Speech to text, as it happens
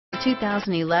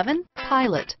2011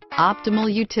 Pilot.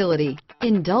 Optimal utility,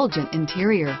 indulgent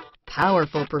interior,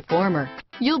 powerful performer.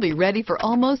 You'll be ready for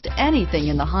almost anything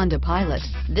in the Honda Pilot.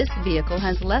 This vehicle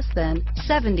has less than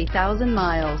 70,000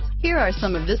 miles. Here are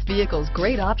some of this vehicle's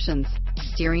great options: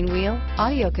 steering wheel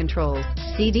audio controls,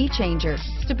 CD changer,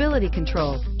 stability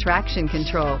control, traction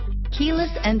control,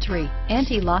 keyless entry,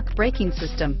 anti-lock braking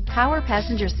system, power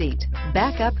passenger seat,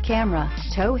 backup camera,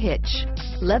 tow hitch,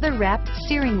 leather-wrapped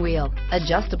steering wheel,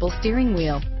 adjustable steering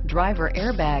wheel, driver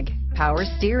airbag, power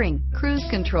steering, cruise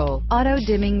control,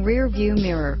 auto-dimming rear view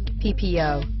mirror,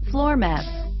 PPO, floor mats,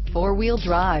 four-wheel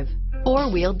drive,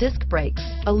 four-wheel disc brakes,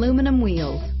 aluminum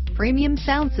wheels, premium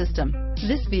sound system.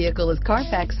 This vehicle is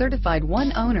Carfax certified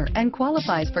one owner and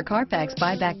qualifies for Carfax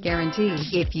buyback guarantee.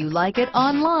 If you like it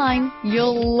online,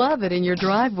 you'll love it in your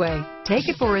driveway. Take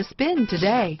it for a spin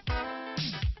today.